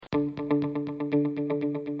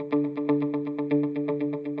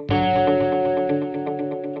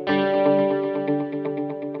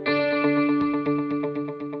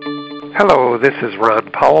this is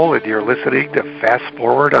Ron Powell, and you're listening to Fast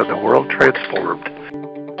Forward on the World Transformed.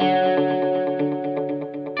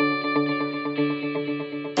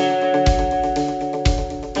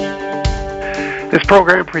 This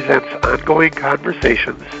program presents ongoing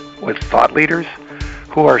conversations with thought leaders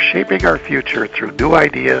who are shaping our future through new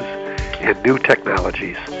ideas and new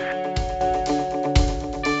technologies.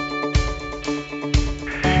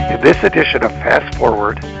 In this edition of Fast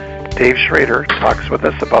Forward, Dave Schrader talks with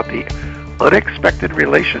us about the unexpected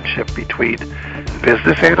relationship between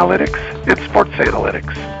business analytics and sports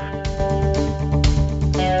analytics.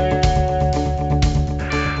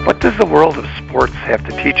 What does the world of sports have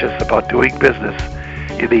to teach us about doing business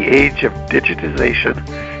in the age of digitization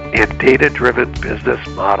and data-driven business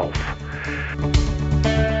models?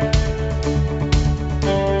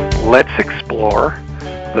 Let's explore.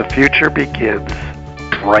 The future begins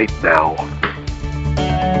right now.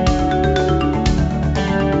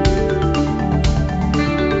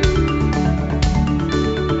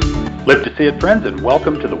 Live to see it, friends, and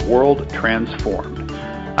welcome to the World Transformed.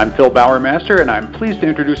 I'm Phil Bowermaster, and I'm pleased to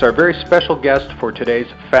introduce our very special guest for today's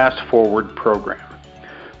Fast Forward program.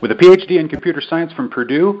 With a PhD in computer science from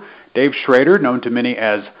Purdue, Dave Schrader, known to many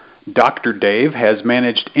as Dr. Dave, has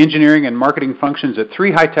managed engineering and marketing functions at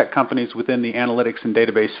 3 high-tech companies within the analytics and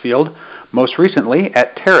database field, most recently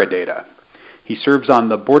at Teradata. He serves on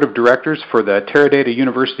the board of directors for the Teradata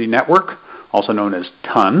University Network, also known as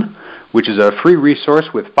TUN, which is a free resource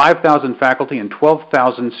with 5,000 faculty and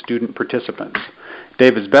 12,000 student participants.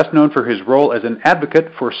 Dave is best known for his role as an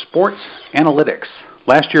advocate for sports analytics.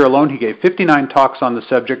 Last year alone, he gave 59 talks on the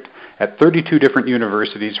subject at 32 different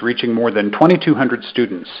universities, reaching more than 2,200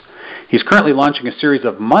 students. He's currently launching a series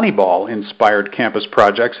of MoneyBall-inspired campus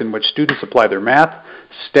projects in which students apply their math,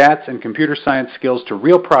 stats, and computer science skills to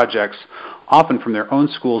real projects, often from their own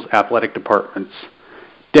school's athletic departments.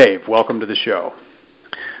 Dave, welcome to the show.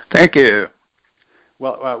 Thank you.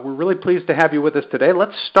 Well, we're really pleased to have you with us today.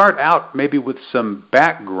 Let's start out maybe with some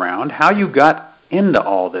background, how you got into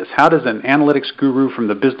all this. How does an analytics guru from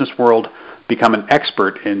the business world become an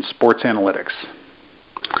expert in sports analytics?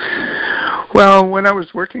 Well, when I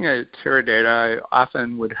was working at Teradata, I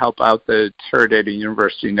often would help out the Teradata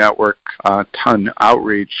University Network TUN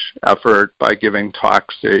outreach effort by giving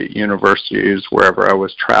talks at universities wherever I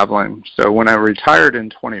was traveling. So when I retired in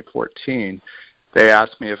 2014, they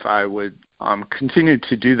asked me if I would continue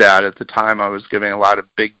to do that. At the time, I was giving a lot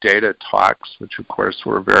of big data talks, which of course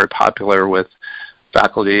were very popular with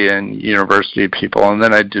faculty and university people. And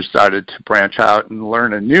then I decided to branch out and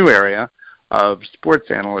learn a new area of sports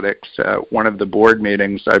analytics. At one of the board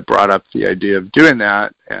meetings, I brought up the idea of doing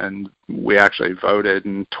that, and we actually voted,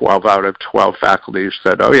 and 12 out of 12 faculty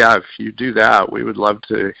said, oh yeah, if you do that, we would love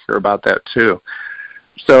to hear about that too.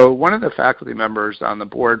 So one of the faculty members on the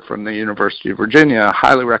board from the University of Virginia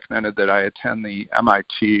highly recommended that I attend the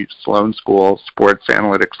MIT Sloan School Sports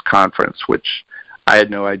Analytics Conference, which I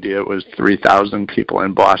had no idea it was 3,000 people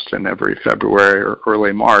in Boston every February or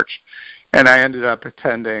early March. And I ended up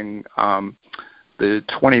attending the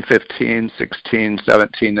 2015, 16,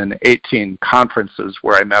 17, and 18 conferences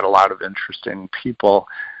where I met a lot of interesting people.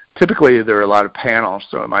 Typically, there are a lot of panels,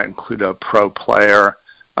 so it might include a pro player,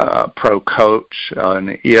 a pro coach,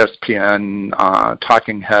 an ESPN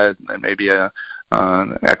talking head, and maybe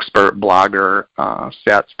an expert blogger,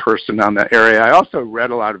 stats person on that area. I also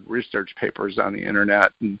read a lot of research papers on the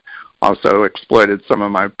internet and also exploited some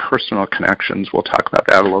of my personal connections. We'll talk about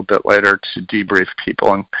that a little bit later to debrief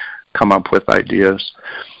people and come up with ideas.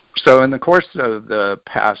 So in the course of the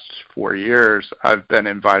past 4 years, I've been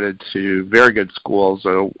invited to very good schools,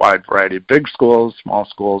 a wide variety of big schools, small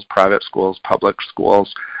schools, private schools, public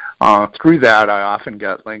schools. Through that, I often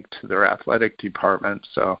get linked to their athletic department.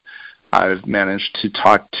 So I've managed to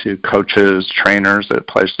talk to coaches, trainers at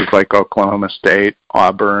places like Oklahoma State,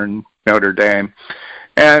 Auburn, Notre Dame.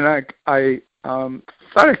 And I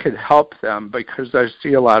thought I could help them because I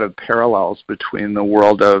see a lot of parallels between the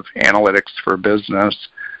world of analytics for business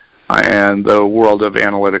and the world of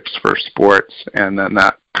analytics for sports. And then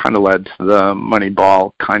that kind of led to the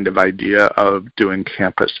MoneyBall kind of idea of doing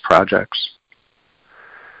campus projects.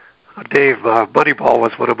 Dave, MoneyBall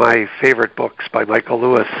was one of my favorite books by Michael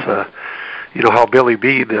Lewis. You know how Billy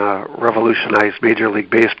Beane revolutionized Major League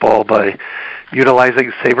Baseball by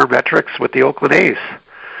utilizing sabermetrics with the Oakland A's.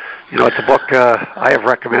 You know, it's a book I have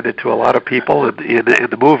recommended to a lot of people in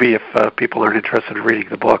the movie if people aren't interested in reading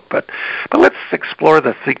the book. But let's explore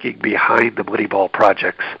the thinking behind the MoneyBall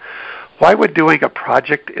projects. Why would doing a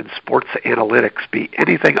project in sports analytics be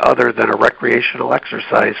anything other than a recreational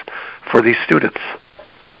exercise for these students?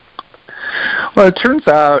 Well, it turns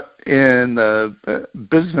out in the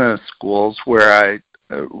business schools where I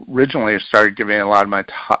originally started giving a lot of my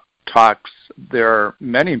talks, there are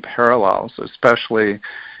many parallels, especially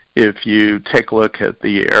if you take a look at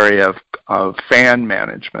the area of fan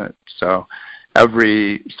management. So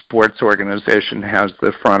every sports organization has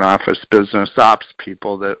the front office business ops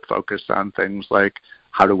people that focus on things like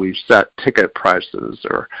how do we set ticket prices,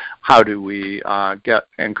 or how do we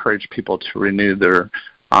encourage people to renew their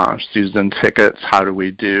season tickets, how do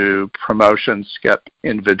we do promotions to get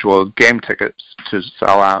individual game tickets to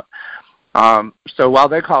sell out. So while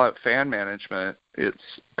they call it fan management, it's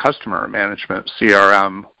customer management,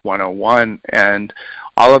 CRM 101, and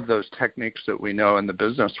all of those techniques that we know in the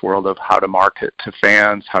business world of how to market to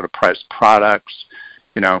fans, how to price products.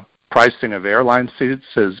 Pricing of airline seats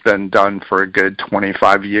has been done for a good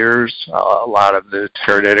 25 years. A lot of the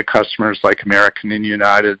Teradata customers like American and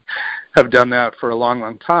United have done that for a long,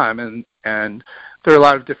 long time, and there are a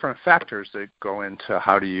lot of different factors that go into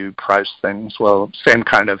how do you price things. Well, same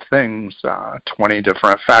kind of things, 20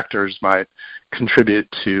 different factors might contribute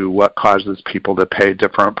to what causes people to pay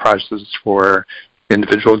different prices for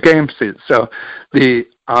individual game seats. So the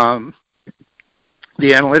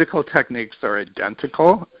analytical techniques are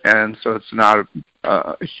identical, and so it's not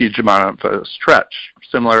a huge amount of a stretch.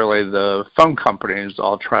 Similarly, the phone companies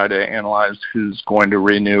all try to analyze who's going to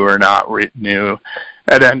renew or not renew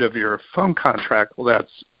at the end of your phone contract. Well,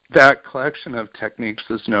 that collection of techniques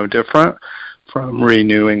is no different from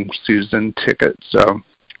renewing season tickets. So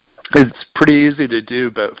it's pretty easy to do,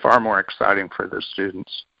 but far more exciting for the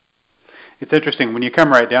students. It's interesting. When you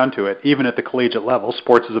come right down to it, even at the collegiate level,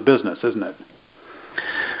 sports is a business, isn't it?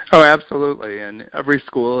 Oh, absolutely. And every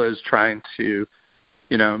school is trying to,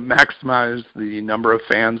 maximize the number of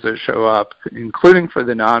fans that show up, including for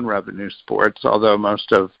the non-revenue sports, although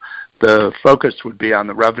most of the focus would be on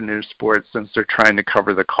the revenue sports since they're trying to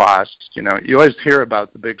cover the cost. You always hear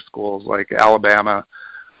about the big schools like Alabama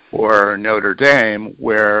or Notre Dame,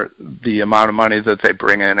 where the amount of money that they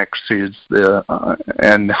bring in exceeds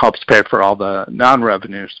and helps pay for all the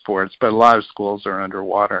non-revenue sports, but a lot of schools are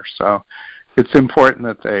underwater. So it's important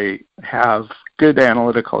that they have good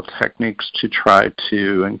analytical techniques to try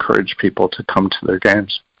to encourage people to come to their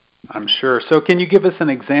games. I'm sure. So can you give us an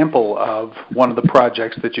example of one of the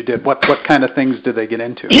projects that you did? What kind of things did they get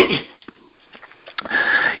into?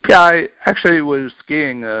 Yeah, I actually was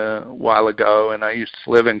skiing a while ago, and I used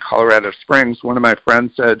to live in Colorado Springs. One of my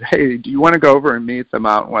friends said, hey, do you want to go over and meet the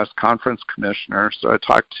Mountain West Conference commissioner? So I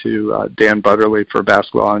talked to Dan Butterly for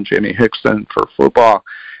basketball and Jamie Hickson for football.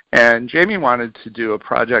 And Jamie wanted to do a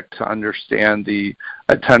project to understand the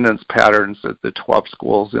attendance patterns at the 12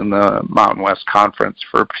 schools in the Mountain West Conference.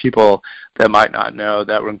 For people that might not know,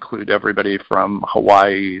 that would include everybody from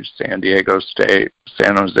Hawaii, San Diego State,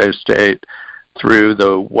 San Jose State, through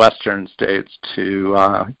the western states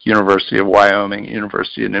to University of Wyoming,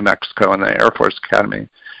 University of New Mexico, and the Air Force Academy.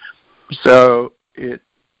 So it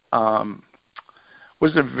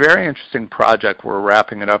was a very interesting project. We're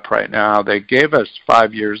wrapping it up right now. They gave us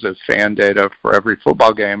 5 years of fan data for every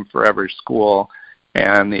football game for every school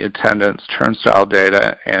and the attendance turnstile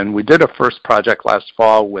data. And we did a first project last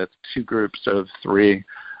fall with 2 groups of 3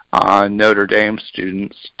 Notre Dame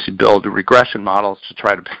students to build regression models to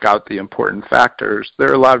try to pick out the important factors. There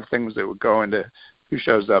are a lot of things that would go into who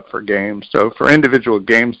shows up for games. So for individual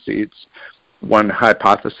game seats, one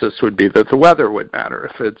hypothesis would be that the weather would matter.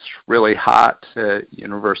 If it's really hot at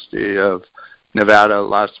University of Nevada,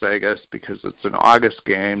 Las Vegas, because it's an August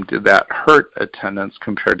game, did that hurt attendance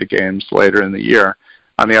compared to games later in the year?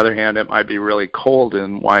 On the other hand, it might be really cold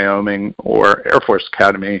in Wyoming or Air Force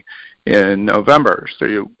Academy in November.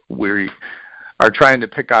 So we are trying to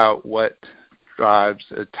pick out what drives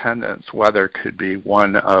attendance. Weather could be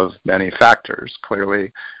one of many factors.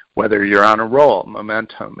 Clearly, whether you're on a roll,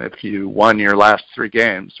 momentum, if you won your last 3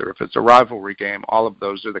 games, or if it's a rivalry game, all of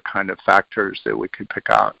those are the kind of factors that we could pick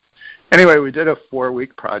out. Anyway, we did a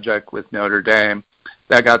 4-week project with Notre Dame.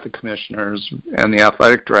 That got the commissioners and the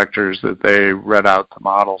athletic directors that they read out the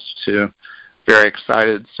models to very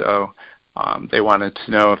excited. So they wanted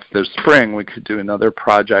to know if this spring we could do another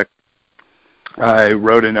project. I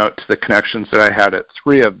wrote a note to the connections that I had at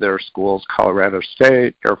 3 of their schools, Colorado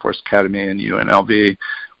State, Air Force Academy, and UNLV.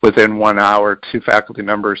 Within 1 hour, 2 faculty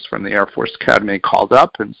members from the Air Force Academy called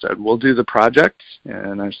up and said, we'll do the project.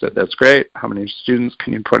 And I said, that's great. How many students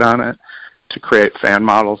can you put on it to create fan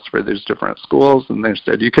models for these different schools? And they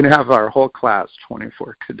said, you can have our whole class,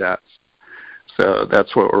 24 cadets. So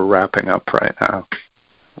that's what we're wrapping up right now.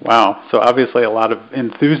 Wow. So obviously a lot of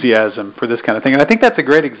enthusiasm for this kind of thing. And I think that's a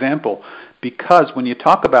great example because when you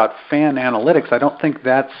talk about fan analytics, I don't think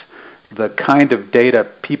that's the kind of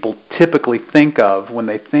data people typically think of when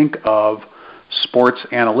they think of sports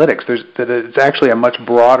analytics. That it's actually a much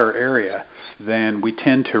broader area than we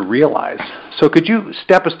tend to realize. So could you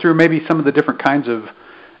step us through maybe some of the different kinds of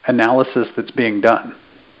analysis that's being done?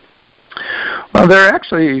 Well, there are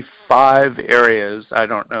actually 5 areas. I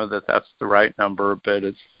don't know that that's the right number, but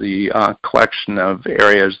it's the collection of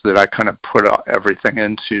areas that I kind of put everything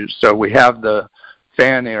into. So we have the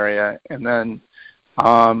fan area, and then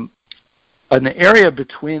an area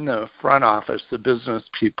between the front office, the business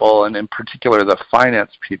people, and in particular the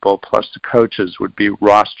finance people, plus the coaches, would be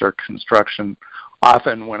roster construction.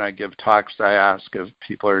 Often when I give talks, I ask if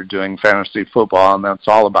people are doing fantasy football, and that's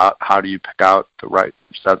all about how do you pick out the right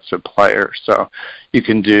sets of players. So you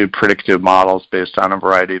can do predictive models based on a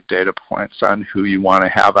variety of data points on who you want to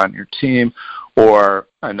have on your team, or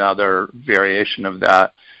another variation of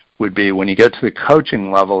that would be when you get to the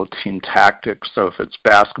coaching level, team tactics. So if it's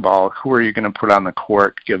basketball, who are you going to put on the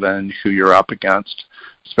court given who you're up against,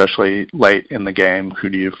 especially late in the game? Who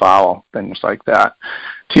do you foul? Things like that.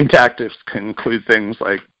 Team tactics can include things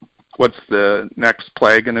like what's the next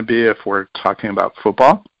play going to be if we're talking about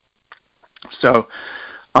football. So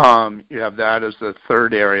you have that as the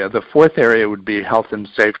third area. The fourth area would be health and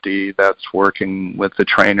safety. That's working with the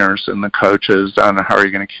trainers and the coaches on how are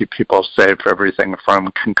you going to keep people safe, everything from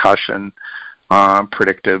concussion,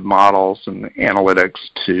 predictive models and analytics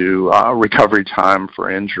to recovery time for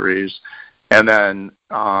injuries. And then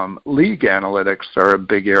league analytics are a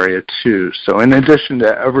big area too. So in addition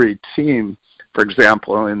to every team, for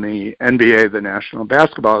example, in the NBA, the National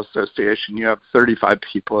Basketball Association, you have 35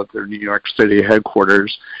 people at their New York City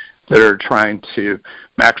headquarters that are trying to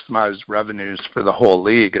maximize revenues for the whole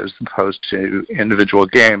league as opposed to individual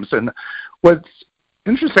games. And what's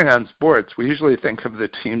interesting on sports, we usually think of the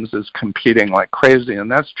teams as competing like crazy, and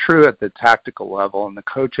that's true at the tactical level and the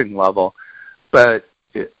coaching level, but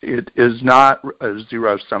it is not a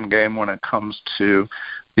zero-sum game when it comes to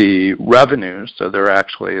the revenue. So they're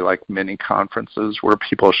actually like mini conferences where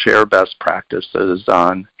people share best practices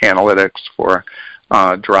on analytics for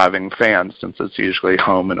driving fans, since it's usually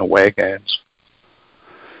home and away games.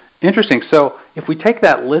 Interesting. So if we take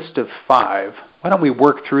that list of 5, why don't we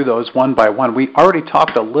work through those one by one? We already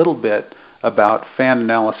talked a little bit about fan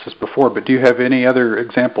analysis before, but do you have any other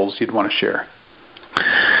examples you'd want to share?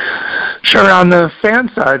 Sure. On the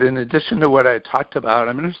fan side, in addition to what I talked about,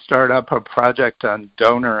 I'm going to start up a project on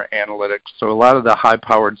donor analytics. So a lot of the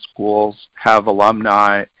high-powered schools have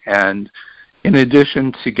alumni, and in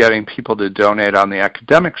addition to getting people to donate on the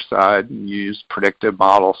academic side and use predictive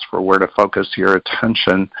models for where to focus your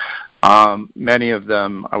attention, many of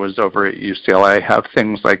them, I was over at UCLA, have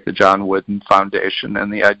things like the John Wooden Foundation,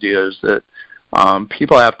 and the idea is that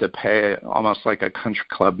people have to pay almost like a country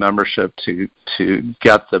club membership to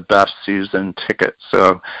get the best season ticket.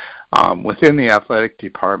 So within the athletic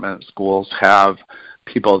department, schools have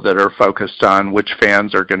people that are focused on which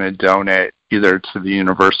fans are going to donate either to the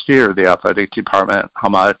university or the athletic department, how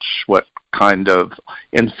much, what kind of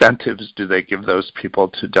incentives do they give those people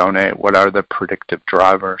to donate, what are the predictive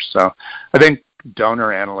drivers. So I think donor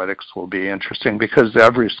analytics will be interesting because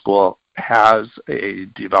every school has a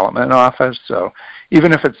development office. So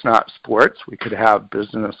even if it's not sports, we could have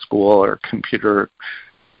business school or computer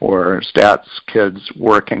or stats kids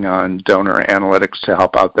working on donor analytics to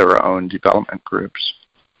help out their own development groups.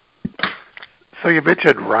 So you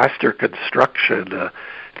mentioned roster construction,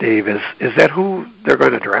 Dave. Is that who they're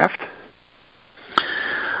going to draft?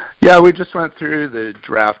 Yeah, we just went through the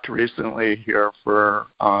draft recently here for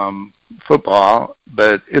football,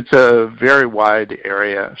 but it's a very wide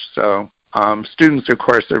area. So students, of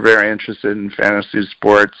course, are very interested in fantasy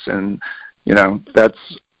sports, and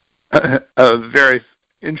that's a very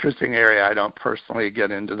interesting area. I don't personally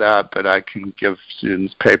get into that, but I can give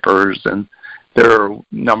students papers, and there are a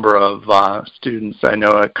number of students I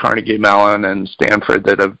know at Carnegie Mellon and Stanford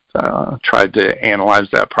that have tried to analyze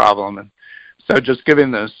that problem. And so just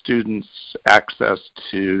giving those students access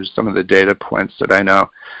to some of the data points that I know.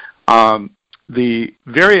 The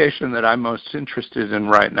variation that I'm most interested in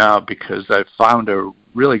right now, because I found a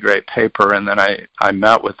really great paper, and then I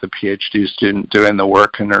met with the PhD student doing the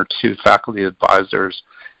work and her 2 faculty advisors,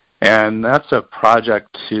 and that's a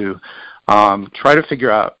project to try to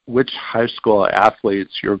figure out which high school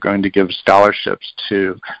athletes you're going to give scholarships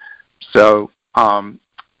to. So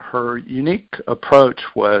her unique approach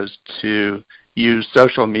was to use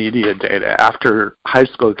social media data. After high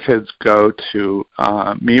school kids go to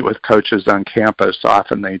meet with coaches on campus,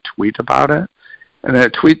 often they tweet about it. And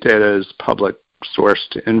that tweet data is public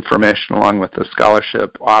sourced information along with the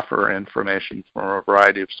scholarship offer information from a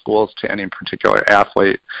variety of schools to any particular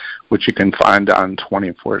athlete, which you can find on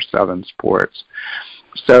 24/7 Sports.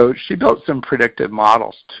 So she built some predictive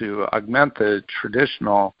models to augment the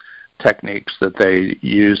traditional techniques that they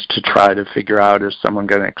use to try to figure out is someone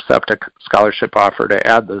going to accept a scholarship offer, to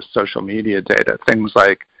add the social media data. Things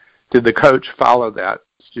like, did the coach follow that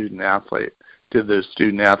student athlete? Did the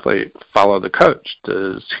student athlete follow the coach?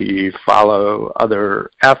 Does he follow other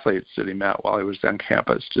athletes that he met while he was on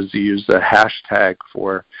campus? Does he use the hashtag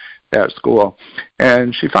for that school?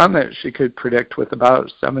 And she found that she could predict with about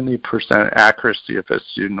 70% accuracy if a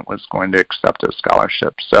student was going to accept a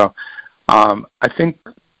scholarship. So I think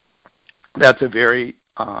that's a very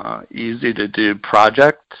easy to do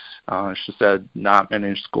project. She said not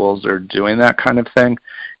many schools are doing that kind of thing.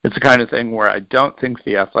 It's the kind of thing where I don't think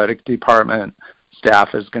the athletic department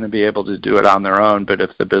staff is going to be able to do it on their own, but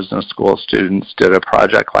if the business school students did a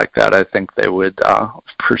project like that, I think they would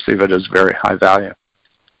perceive it as very high value.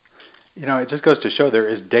 You know, it just goes to show there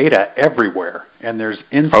is data everywhere, and there's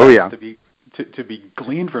insights to be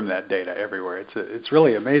gleaned from that data everywhere. It's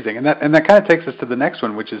really amazing, and that kind of takes us to the next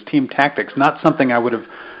one, which is team tactics. Not something I would have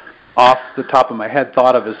off the top of my head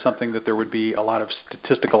thought of as something that there would be a lot of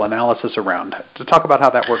statistical analysis around. To talk about how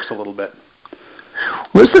that works a little bit.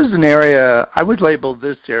 Well, this is an area, I would label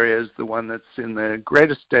this area as the one that's in the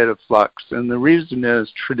greatest state of flux, and the reason is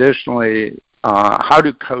traditionally, how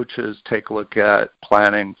do coaches take a look at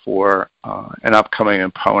planning for an upcoming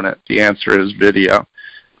opponent? The answer is video.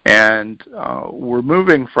 And we're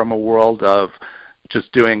moving from a world of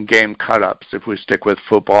just doing game cut-ups. If we stick with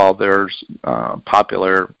football, there's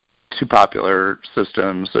two popular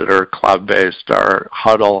systems that are cloud-based are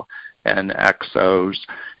Huddle and Exos.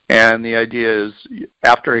 And the idea is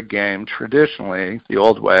after a game, traditionally, the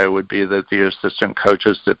old way would be that the assistant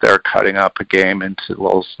coaches sit there cutting up a game into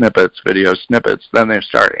little snippets, video snippets. Then they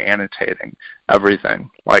start annotating everything,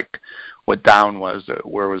 like what down was it,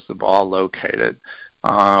 where was the ball located,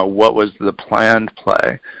 what was the planned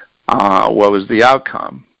play, what was the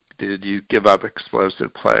outcome, did you give up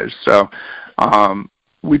explosive plays. So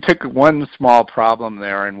we took one small problem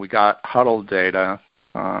there and we got Huddle data,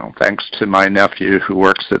 thanks to my nephew who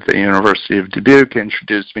works at the University of Dubuque,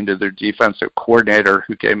 introduced me to their defensive coordinator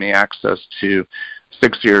who gave me access to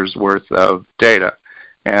 6 years worth of data.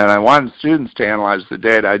 And I wanted students to analyze the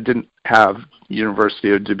data. I didn't have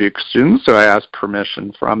University of Dubuque students, so I asked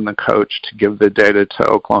permission from the coach to give the data to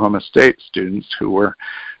Oklahoma State students who were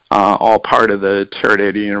all part of the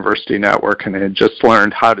Teradata University network, and they had just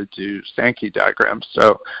learned how to do Sankey diagrams.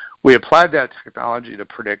 So we applied that technology to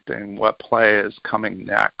predicting what play is coming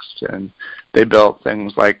next, and they built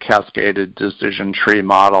things like cascaded decision tree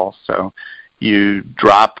model. So you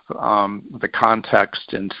drop the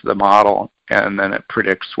context into the model, and then it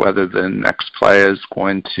predicts whether the next play is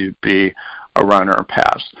going to be a run or a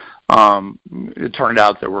pass. It turned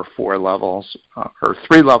out there were 4 levels, or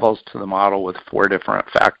 3 levels to the model with 4 different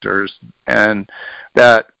factors, and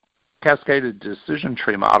that cascaded decision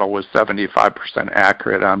tree model was 75%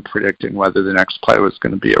 accurate on predicting whether the next play was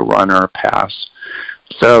going to be a run or a pass.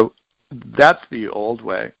 So that's the old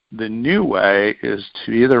way. The new way is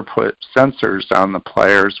to either put sensors on the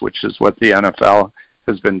players, which is what the NFL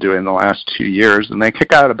has been doing the last 2 years, and they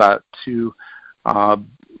kick out about 2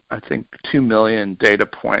 million data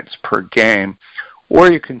points per game.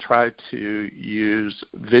 Or you can try to use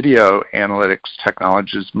video analytics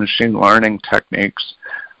technologies, machine learning techniques,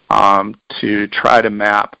 to try to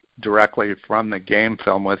map directly from the game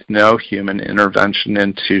film with no human intervention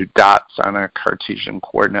into dots on a Cartesian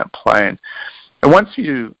coordinate plane. And once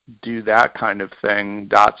you do that kind of thing,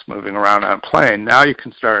 dots moving around on a plane, now you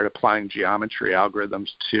can start applying geometry algorithms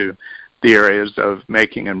to the areas of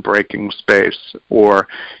making and breaking space, or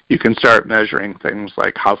you can start measuring things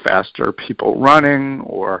like how fast are people running,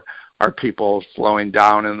 or are people slowing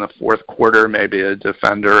down in the fourth quarter. Maybe a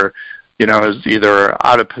defender is either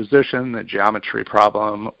out of position, the geometry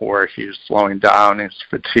problem, or he's slowing down, he's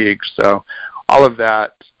fatigued. So all of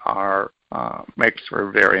that makes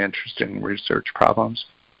for very interesting research problems.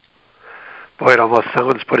 Boy, it almost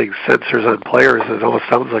sounds, putting sensors on players, it almost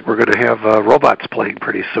sounds like we're going to have robots playing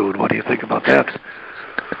pretty soon. What do you think about that?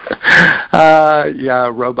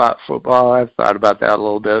 Yeah, robot football, I've thought about that a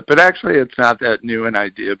little bit. But actually it's not that new an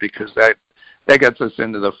idea, because that gets us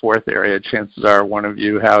into the fourth area. Chances are one of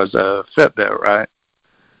you has a Fitbit, right?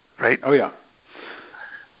 Right. Oh, yeah.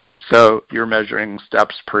 So you're measuring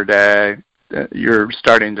steps per day. You're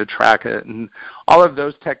starting to track it. And all of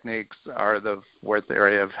those techniques are the fourth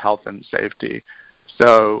area of health and safety.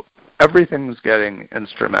 So everything's getting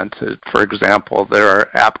instrumented. For example, there are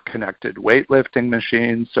app-connected weightlifting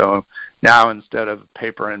machines. So now instead of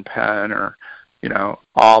paper and pen or,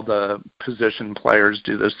 all the position players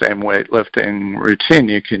do the same weightlifting routine,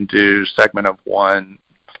 you can do segment of one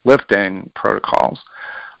lifting protocols.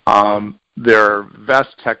 There are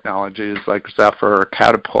vest technologies like Zephyr or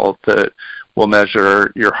Catapult that will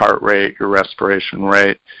measure your heart rate, your respiration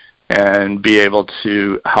rate, and be able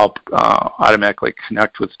to help automatically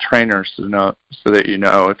connect with trainers so that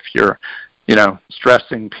if you're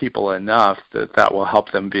stressing people enough that will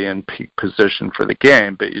help them be in peak position for the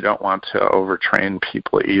game, but you don't want to overtrain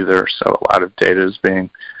people either, so a lot of data is being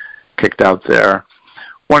kicked out there.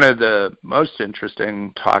 One of the most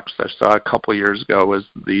interesting talks I saw a couple years ago was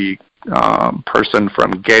the person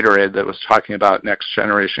from Gatorade that was talking about next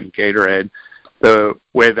generation Gatorade. The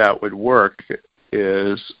way that would work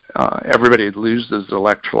is everybody loses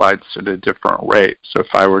electrolytes at a different rate. So if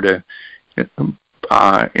I were to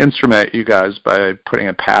instrument you guys by putting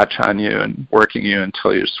a patch on you and working you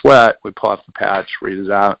until you sweat, we pull off the patch, read it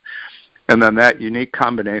out, and then that unique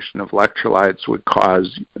combination of electrolytes would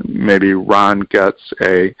cause maybe Ron gets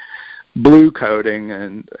a blue coating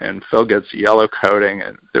and Phil gets yellow coating,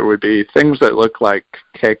 and there would be things that look like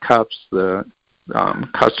K-cups, the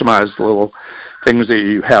customized little things that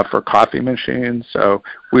you have for coffee machines. So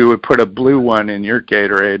we would put a blue one in your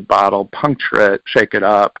Gatorade bottle, puncture it, shake it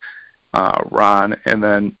up, Ron, and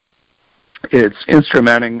then it's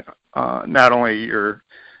instrumenting not only your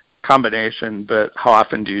combination, but how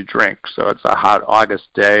often do you drink. So it's a hot August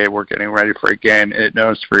day, we're getting ready for a game, it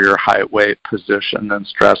knows for your height, weight, position, and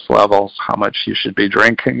stress levels how much you should be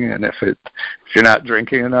drinking, and if you're not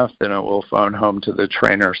drinking enough, then it will phone home to the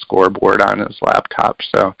trainer scoreboard on his laptop.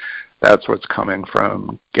 So that's what's coming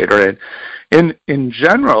from Gatorade. In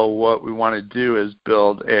general, what we want to do is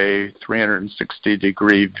build a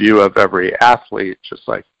 360-degree view of every athlete, just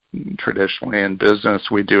like traditionally in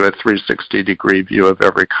business we do a 360-degree view of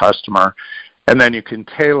every customer. And then you can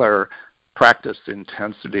tailor practice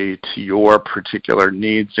intensity to your particular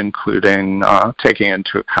needs, including taking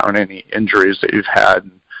into account any injuries that you've had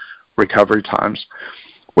and recovery times.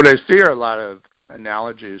 What I see are a lot of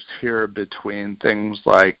analogies here between things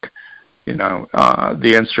like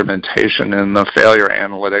the instrumentation and the failure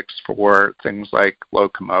analytics for things like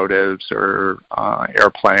locomotives or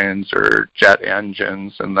airplanes or jet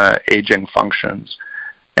engines and the aging functions.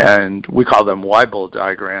 And we call them Weibull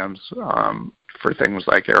diagrams for things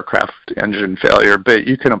like aircraft engine failure, but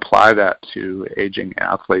you can apply that to aging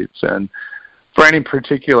athletes. And for any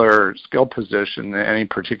particular skill position, any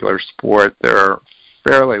particular sport, there are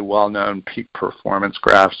fairly well-known peak performance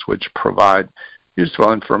graphs which provide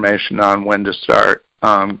useful information on when to start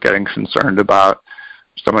getting concerned about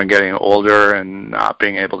someone getting older and not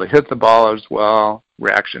being able to hit the ball as well.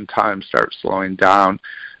 Reaction time starts slowing down.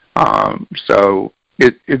 So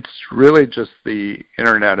it's really just the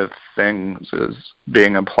Internet of Things is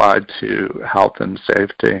being applied to health and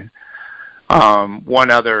safety.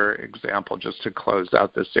 One other example, just to close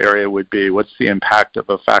out this area, would be what's the impact of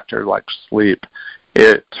a factor like sleep?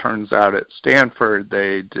 It turns out at Stanford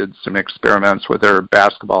they did some experiments with their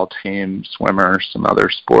basketball team, swimmers, some other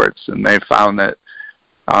sports, and they found that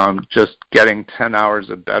just getting 10 hours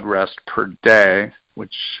of bed rest per day,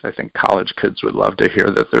 which I think college kids would love to hear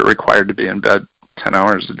that they're required to be in bed 10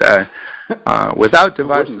 hours a day, without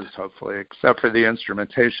devices, hopefully, except for the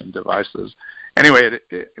instrumentation devices. Anyway,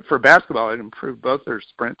 for basketball, it improved both their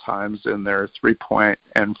sprint times and their three-point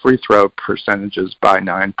and free throw percentages by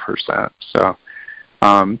 9%. So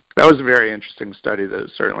that was a very interesting study that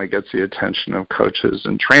certainly gets the attention of coaches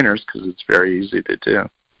and trainers because it's very easy to do.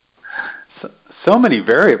 So many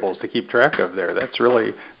variables to keep track of there. That's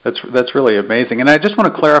really amazing. And I just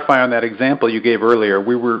want to clarify on that example you gave earlier.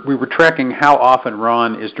 We were tracking how often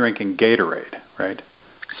Ron is drinking Gatorade, right?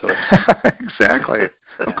 So exactly.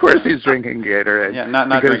 Of course, he's drinking Gatorade. Yeah, not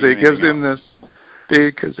because drinking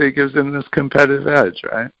it gives him this competitive edge,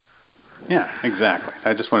 right? Yeah, exactly.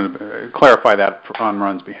 I just wanted to clarify that on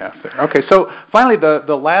Ron's behalf there. Okay, so finally,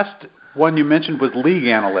 the last one you mentioned was league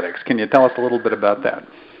analytics. Can you tell us a little bit about that?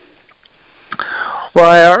 Well,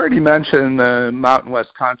 I already mentioned the Mountain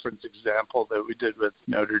West Conference example that we did with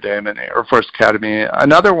Notre Dame and Air Force Academy.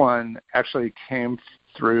 Another one actually came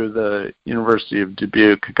through the University of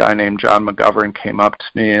Dubuque. A guy named John McGovern came up to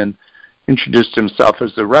me and introduced himself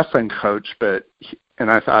as a wrestling coach,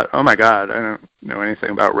 and I thought, oh my God, I don't know anything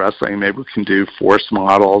about wrestling. Maybe we can do force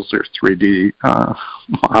models or 3D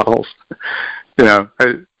models.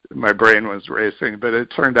 My brain was racing, but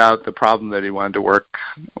it turned out the problem that he wanted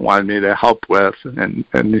me to help with, and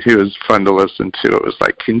he was fun to listen to. It was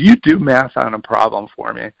like, can you do math on a problem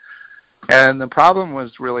for me? And the problem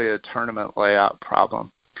was really a tournament layout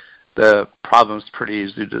problem. The problem's pretty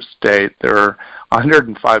easy to state. There are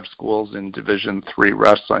 105 schools in Division III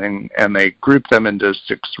wrestling, and they group them into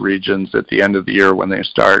 6 regions at the end of the year when they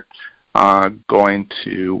start going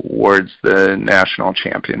towards the national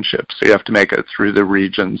championship. So you have to make it through the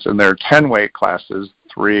regions, and there are 10 weight classes.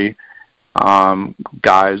 3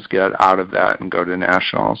 guys get out of that and go to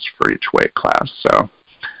nationals for each weight class.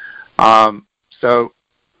 So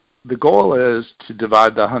the goal is to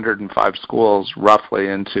divide the 105 schools roughly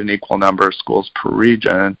into an equal number of schools per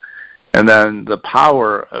region, and then the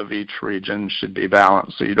power of each region should be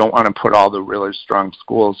balanced. So you don't want to put all the really strong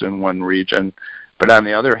schools in one region, but on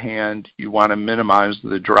the other hand, you want to minimize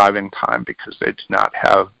the driving time because they do not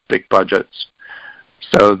have big budgets.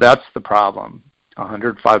 So that's the problem.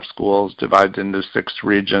 105 schools divided into 6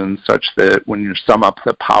 regions such that when you sum up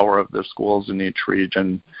the power of the schools in each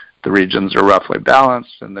region, the regions are roughly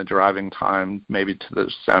balanced and the driving time maybe to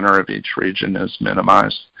the center of each region is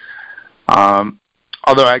minimized.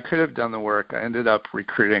 Although I could have done the work, I ended up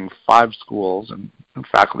recruiting 5 schools and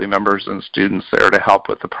faculty members and students there to help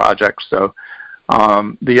with the project. So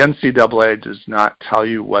the NCAA does not tell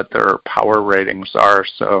you what their power ratings are,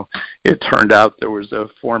 so it turned out there was a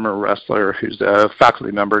former wrestler who's a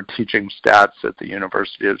faculty member teaching stats at the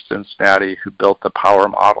University of Cincinnati who built the power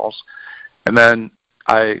models. And then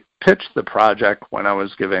I pitched the project when I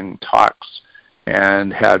was giving talks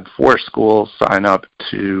and had 4 schools sign up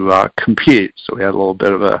to compete. So we had a little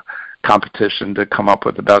bit of a competition to come up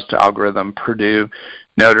with the best algorithm. Purdue,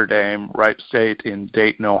 Notre Dame, Wright State in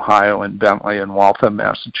Dayton, Ohio, and Bentley and Waltham,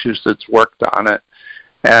 Massachusetts worked on it.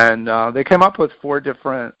 And they came up with 4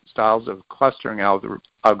 different styles of clustering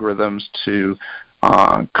algorithms to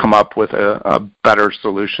come up with a better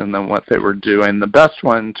solution than what they were doing. The best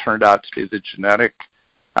one turned out to be the genetic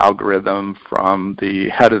algorithm from the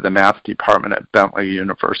head of the math department at Bentley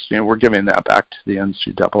University, and we're giving that back to the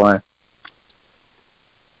NCAA.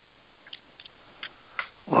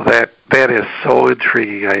 Well, that is so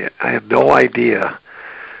intriguing. I had no idea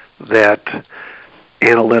that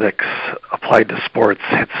analytics applied to sports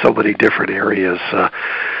had so many different areas.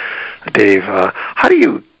 Dave, how do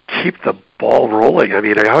you keep the ball rolling? I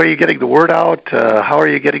mean, how are you getting the word out? How are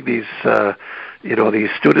you getting these, these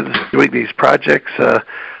students doing these projects?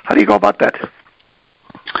 How do you go about that?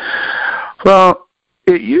 Well,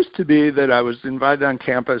 it used to be that I was invited on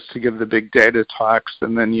campus to give the big data talks,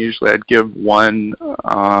 and then usually I'd give one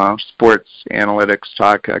sports analytics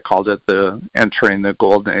talk. I called it the Entering the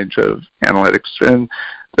Golden Age of Analytics. And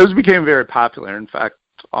those became very popular. In fact,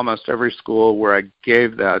 almost every school where I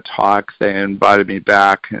gave that talk, they invited me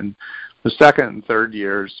back. And the second and third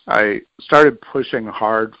years, I started pushing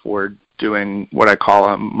hard for doing what I call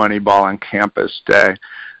a MoneyBall on campus day.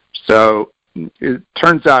 So it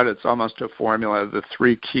turns out it's almost a formula. The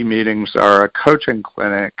 3 key meetings are a coaching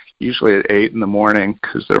clinic, usually at 8 in the morning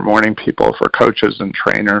because they're morning people for coaches and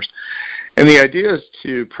trainers. And the idea is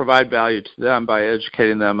to provide value to them by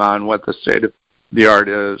educating them on what the state of the art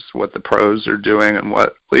is, what the pros are doing, and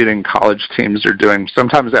what leading college teams are doing.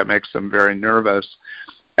 Sometimes that makes them very nervous.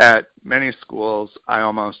 At many schools, I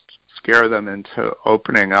almost scare them into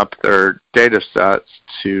opening up their data sets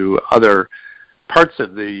to other parts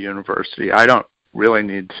of the university. I don't really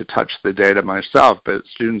need to touch the data myself, but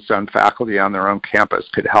students and faculty on their own campus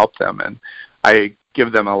could help them. And I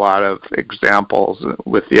give them a lot of examples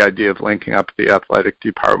with the idea of linking up the athletic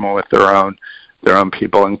department with their own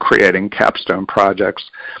people and creating capstone projects.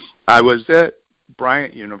 I was at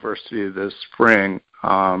Bryant University this spring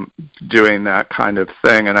doing that kind of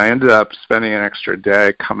thing, and I ended up spending an extra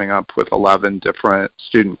day coming up with 11 different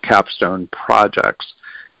student capstone projects,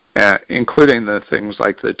 including the things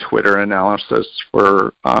like the Twitter analysis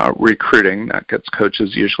for recruiting. That gets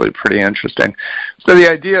coaches usually pretty interesting. So the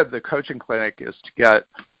idea of the coaching clinic is to get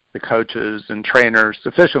the coaches and trainers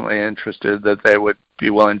sufficiently interested that they would be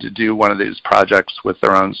willing to do one of these projects with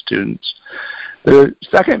their own students. The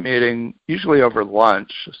second meeting, usually over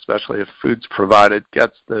lunch, especially if food's provided,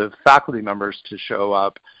 gets the faculty members to show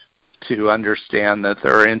up to understand that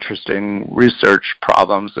there are interesting research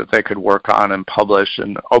problems that they could work on and publish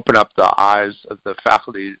and open up the eyes of the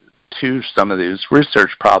faculty to some of these research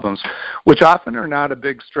problems, which often are not a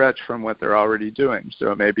big stretch from what they're already doing.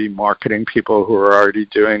 So it may be marketing people who are already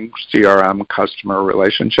doing CRM, customer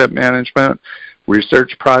relationship management,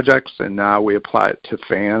 research projects, and now we apply it to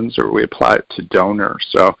fans or we apply it to donors.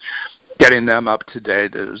 So getting them up to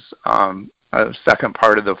date is a second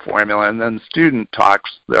part of the formula. And then student talks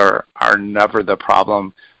there are never the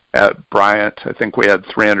problem. At Bryant, I think we had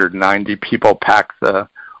 390 people pack the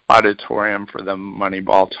auditorium for the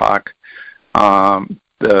MoneyBall talk.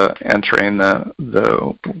 entering the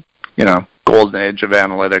golden age of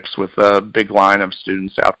analytics with a big line of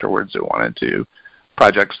students afterwards that want to do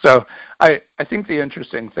projects. So I think the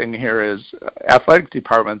interesting thing here is athletic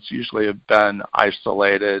departments usually have been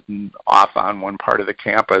isolated and off on one part of the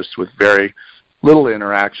campus with very little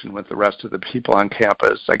interaction with the rest of the people on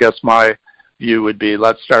campus. I guess my view would be,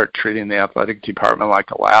 let's start treating the athletic department like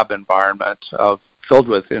a lab environment filled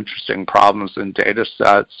with interesting problems and data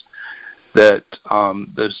sets that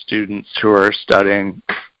the students who are studying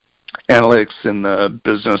analytics in the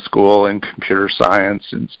business school and computer science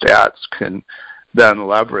and stats can then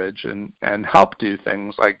leverage and help do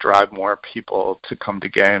things like drive more people to come to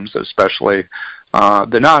games, especially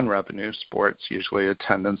the non-revenue sports. Usually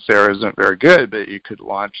attendance there isn't very good, but you could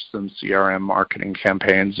launch some CRM marketing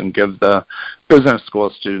campaigns and give the business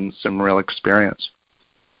school students some real experience.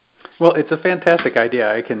 Well, it's a fantastic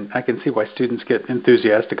idea. I can see why students get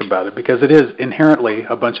enthusiastic about it, because it is inherently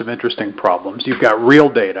a bunch of interesting problems. You've got real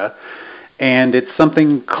data, and it's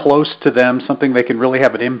something close to them, something they can really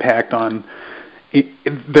have an impact on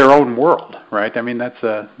their own world, right? I mean, that's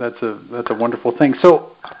a wonderful thing.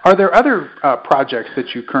 So, are there other projects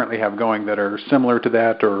that you currently have going that are similar to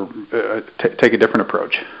that, or take a different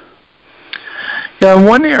approach? Yeah,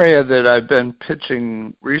 one area that I've been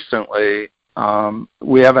pitching recently,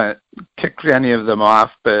 we haven't kicked any of them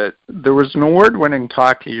off, but there was an award-winning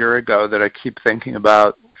talk a year ago that I keep thinking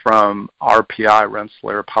about from RPI,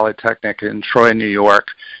 Rensselaer Polytechnic in Troy, New York,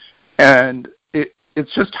 and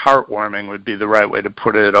it's just heartwarming would be the right way to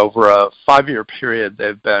put it. Over a 5-year period,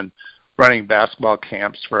 they've been running basketball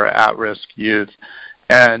camps for at-risk youth.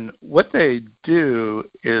 And what they do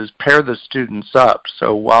is pair the students up.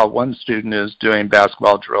 So while one student is doing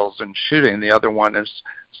basketball drills and shooting, the other one is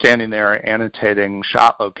standing there annotating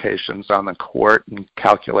shot locations on the court and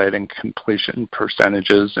calculating completion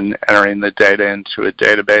percentages and entering the data into a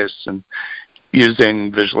database and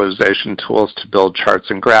using visualization tools to build charts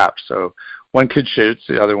and graphs. So one kid shoots,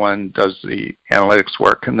 the other one does the analytics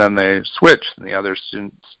work, and then they switch, and the other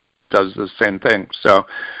student does the same thing. So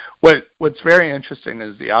what's very interesting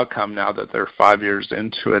is the outcome now that they're 5 years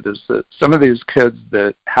into it is that some of these kids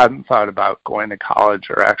that hadn't thought about going to college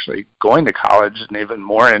are actually going to college, and even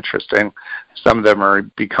more interesting, some of them are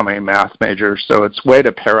becoming math majors. So it's a way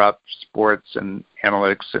to pair up sports and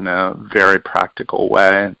analytics in a very practical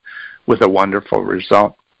way with a wonderful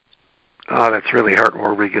result. Oh, that's really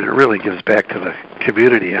heartwarming, and it really gives back to the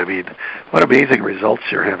community. I mean, what amazing results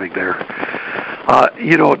you're having there.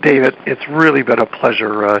 David, it's really been a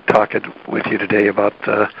pleasure talking with you today about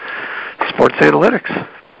sports analytics.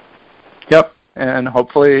 Yep, and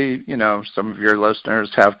hopefully, some of your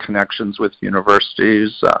listeners have connections with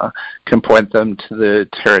universities, can point them to the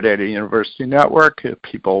Teradata University Network. If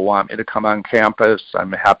people want me to come on campus,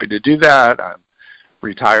 I'm happy to do that. I'm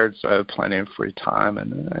retired, so I have plenty of free time,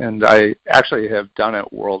 and I actually have done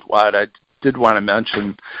it worldwide. I did want to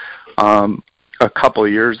mention a couple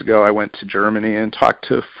of years ago I went to Germany and talked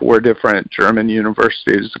to 4 different German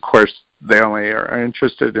universities. Of course, they only are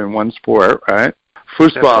interested in one sport, right?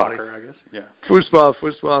 Fußball. Soccer, I guess. Yeah. Fußball.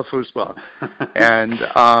 And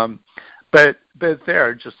but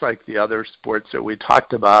they're just like the other sports that we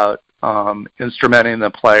talked about, instrumenting the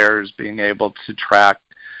players, being able to track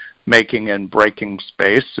making and breaking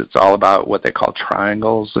space. It's all about what they call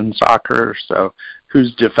triangles in soccer. So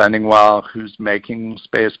who's defending well, who's making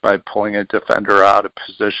space by pulling a defender out of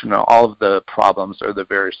position. All of the problems are the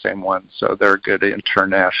very same ones, so they're good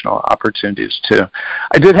international opportunities too.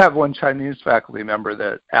 I did have one Chinese faculty member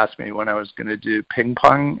that asked me when I was going to do ping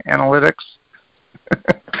pong analytics.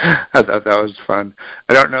 I thought that was fun.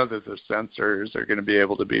 I don't know that the sensors are going to be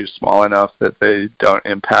able to be small enough that they don't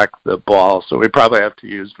impact the ball, so we probably have to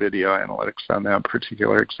use video analytics on that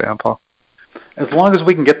particular example. As long as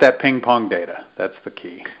we can get that ping pong data, that's the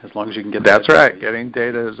key. As long as you can get That's right. Getting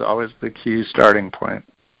data is always the key starting point.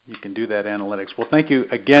 You can do that analytics. Well, thank you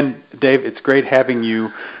again, Dave. It's great having you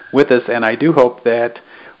with us, and I do hope that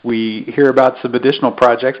we hear about some additional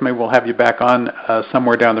projects. Maybe we'll have you back on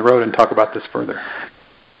somewhere down the road and talk about this further.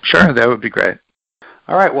 Sure, that would be great.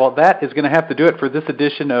 All right, well, that is going to have to do it for this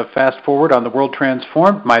edition of Fast Forward on the World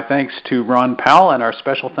Transformed. My thanks to Ron Powell, and our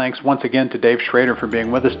special thanks once again to Dave Schrader for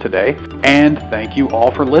being with us today. And thank you all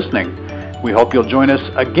for listening. We hope you'll join us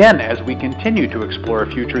again as we continue to explore a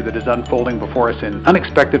future that is unfolding before us in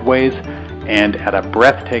unexpected ways and at a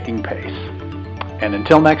breathtaking pace. And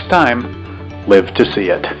until next time, live to see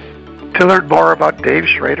it. To learn more about Dave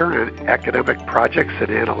Schrader and academic projects and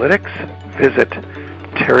analytics, visit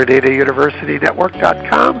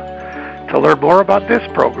TeradataUniversityNetwork.com. To learn more about this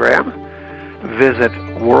program, visit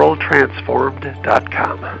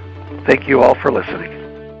WorldTransformed.com. Thank you all for listening.